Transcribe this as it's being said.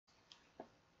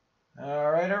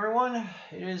Alright everyone,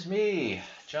 it is me,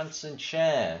 Junson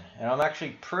Chan, and I'm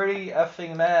actually pretty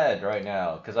effing mad right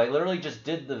now, because I literally just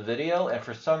did the video, and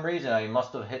for some reason I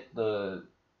must have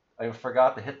I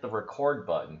forgot to hit the record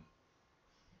button.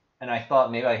 And I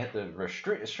thought maybe I hit the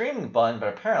streaming button, but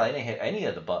apparently I didn't hit any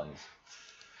of the buttons.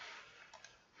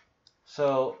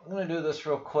 So, I'm going to do this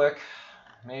real quick.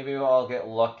 Maybe I'll get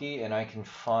lucky and I can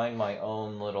find my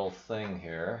own little thing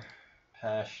here.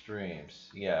 Past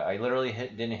streams. Yeah, I literally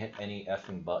didn't hit any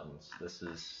effing buttons. This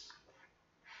is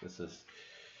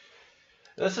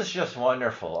just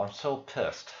wonderful. I'm so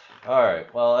pissed.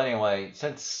 Alright, well anyway,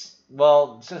 since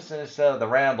instead of the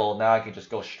ramble, now I can just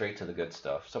go straight to the good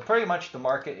stuff. So pretty much the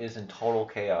market is in total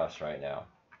chaos right now.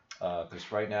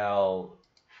 Because right now,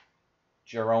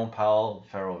 Jerome Powell,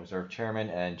 Federal Reserve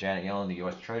Chairman, and Janet Yellen, the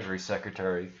U.S. Treasury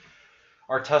Secretary,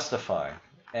 are testifying.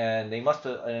 And they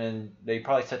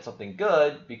probably said something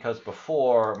good, because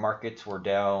before markets were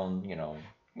down,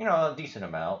 a decent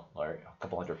amount, like a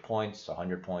couple hundred points,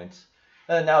 100 points.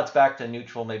 And now it's back to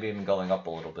neutral, maybe even going up a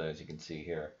little bit, as you can see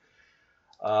here.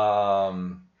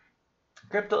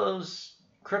 Crypto is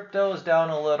down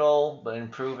a little, but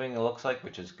improving, it looks like,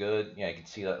 which is good. Yeah, you can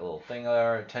see that little thing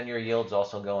there. 10-year yield's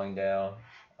also going down.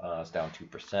 It's down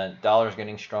 2%. Dollar's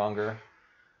getting stronger.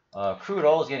 Crude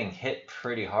oil is getting hit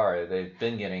pretty hard. They've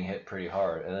been getting hit pretty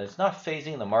hard, and it's not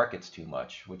phasing the markets too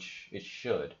much, which it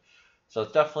should. So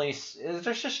it's definitely,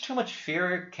 there's just too much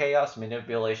fear, chaos,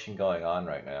 manipulation going on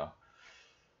right now.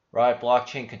 Right,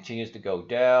 blockchain continues to go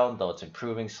down, though it's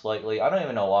improving slightly. I don't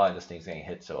even know why this thing's getting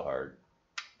hit so hard,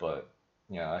 but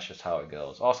yeah, that's just how it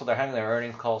goes. Also, they're having their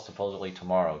earnings call supposedly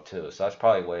tomorrow too, so that's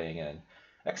probably weighing in.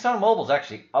 ExxonMobil's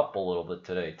actually up a little bit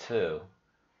today too.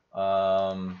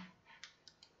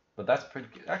 But that's pretty.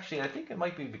 Actually, I think it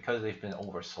might be because they've been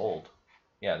oversold.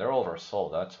 Yeah, they're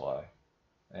oversold. That's why.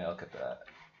 Yeah, look at that.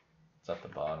 It's at the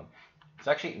bottom. It's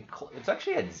actually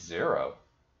at 0.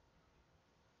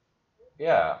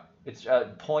 Yeah, it's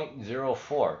at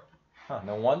 0.04. Huh,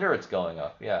 no wonder it's going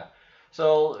up. Yeah.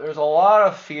 So there's a lot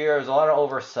of fear, there's a lot of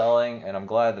overselling, and I'm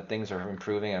glad that things are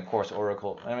improving. And of course,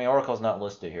 Oracle. I mean, Oracle's not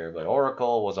listed here, but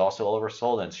Oracle was also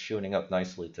oversold and it's shooting up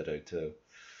nicely today too.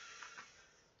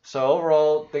 So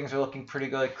overall, things are looking pretty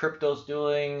good. Crypto's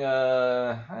doing,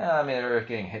 I mean, they're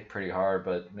getting hit pretty hard,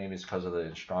 but maybe it's because of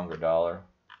the stronger dollar.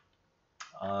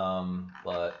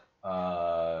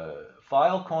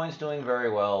 Altcoins doing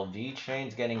very well.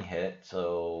 VeChain's getting hit,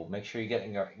 so make sure you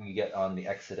get on the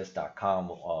Exodus.com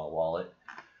wallet,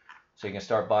 so you can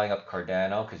start buying up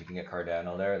Cardano, because you can get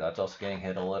Cardano there. That's also getting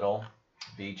hit a little.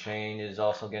 VeChain is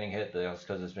also getting hit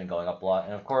because it's been going up a lot,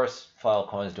 and of course,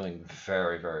 Filecoin is doing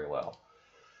very, very well.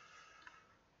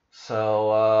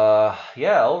 So,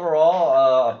 yeah,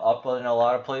 overall, I'm up in a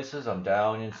lot of places. I'm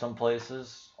down in some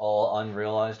places, all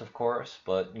unrealized, of course.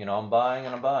 But, I'm buying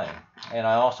and I'm buying. And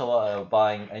I also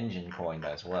buying engine coin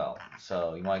as well.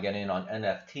 So you want to get in on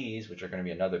NFTs, which are going to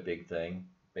be another big thing.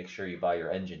 Make sure you buy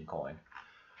your engine coin.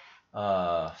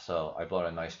 So I bought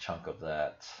a nice chunk of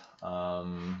that.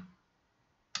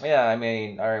 Yeah, I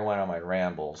mean, I already went on my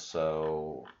rambles,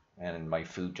 and my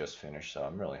food just finished, so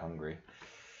I'm really hungry.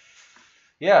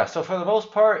 Yeah, so for the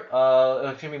most part, it's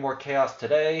going to be more chaos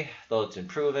today, though it's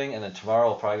improving, and then tomorrow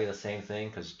will probably be the same thing,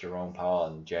 because Jerome Powell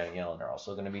and Janet Yellen are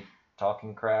also going to be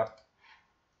talking crap.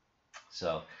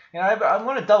 So, I'm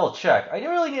going to double check. I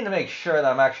really need to make sure that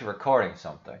I'm actually recording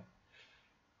something.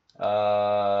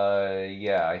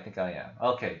 Yeah, I think I am.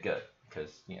 Okay, good,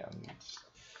 because, I'm just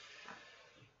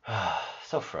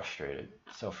so frustrated,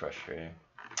 so frustrating.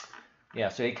 Yeah,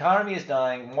 so the economy is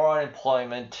dying, more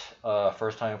unemployment,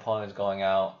 first-time employment is going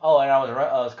out. Oh, and I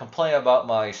was complaining about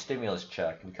my stimulus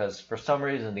check, because for some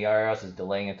reason the IRS is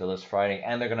delaying it to this Friday,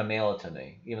 and they're going to mail it to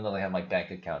me, even though they have my bank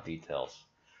account details.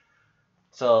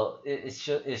 So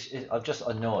I'm just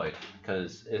annoyed,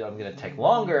 because I'm going to take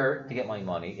longer to get my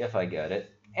money, if I get it,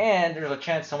 and there's a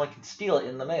chance someone can steal it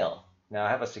in the mail. Now, I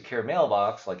have a secure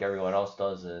mailbox, like everyone else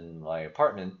does in my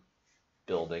apartment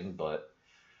building, but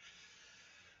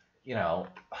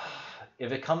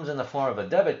if it comes in the form of a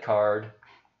debit card,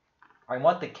 I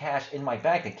want the cash in my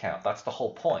bank account. That's the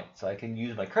whole point. So I can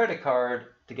use my credit card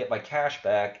to get my cash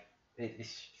back.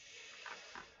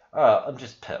 I'm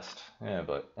just pissed. Yeah,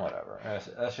 but whatever.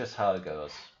 That's just how it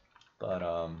goes. But,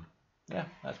 yeah,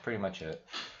 that's pretty much it.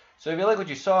 So if you like what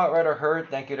you saw, read, or heard,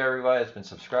 thank you to everybody that's been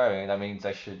subscribing. That means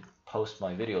I should post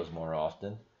my videos more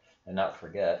often and not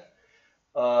forget.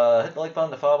 Hit the like button,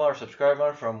 the follow button, or subscribe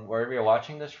button from wherever you're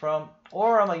watching this from,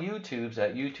 or on my YouTubes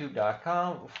at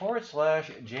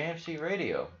youtube.com/JMC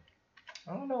Radio.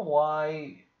 I don't know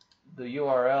why the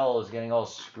URL is getting all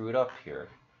screwed up here.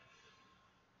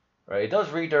 Right, it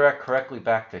does redirect correctly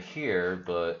back to here,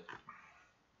 but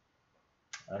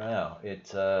I don't know.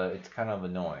 It's kind of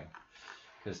annoying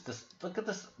because look at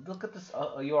this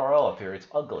URL up here. It's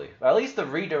ugly. At least the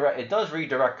redirect, it does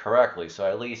redirect correctly. So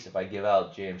at least if I give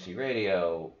out JMC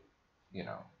Radio, you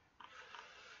know.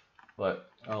 But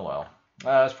oh well.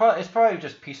 It's probably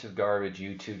just a piece of garbage.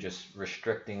 YouTube just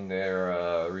restricting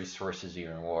their resources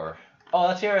even more. Oh,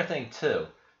 that's the other thing too.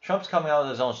 Trump's coming out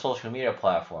with his own social media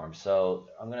platform, so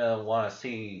I'm gonna want to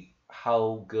see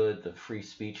how good the free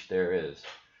speech there is.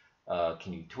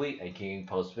 Can you tweet and can you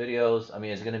post videos? I mean,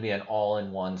 it's gonna be an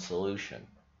all-in-one solution,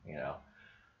 you know.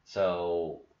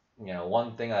 So, you know,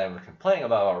 one thing I'm complaining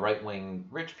about right-wing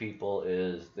rich people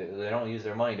is they don't use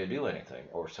their money to do anything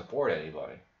or support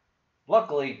anybody.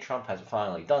 Luckily, Trump has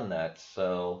finally done that,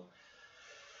 so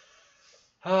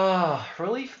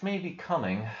relief may be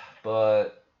coming,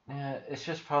 but yeah, it's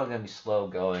just probably going to be slow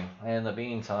going. And in the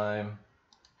meantime,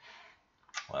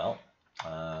 well,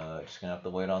 just going to have to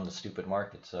wait on the stupid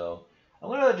market. So I'm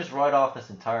going to just write off this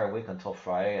entire week until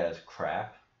Friday as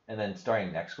crap. And then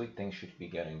starting next week, things should be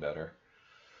getting better.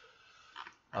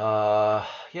 Yeah,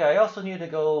 I also need to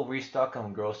go restock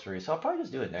on groceries. So I'll probably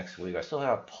just do it next week. I still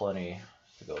have plenty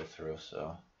to go through,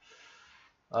 so.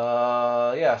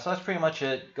 Yeah, so that's pretty much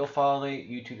it. Go follow me,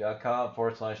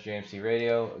 youtube.com/JMC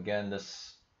Radio. Again,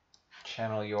 this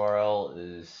channel URL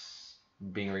is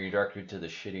being redirected to the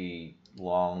shitty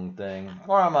long thing,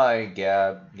 or on my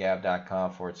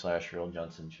gab.com/real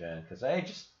Junson Chen, because I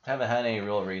just haven't had any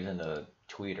real reason to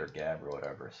tweet or gab or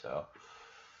whatever. So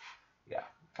yeah,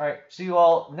 all right, see you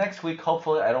all next week.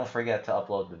 Hopefully I don't forget to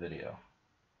upload the video.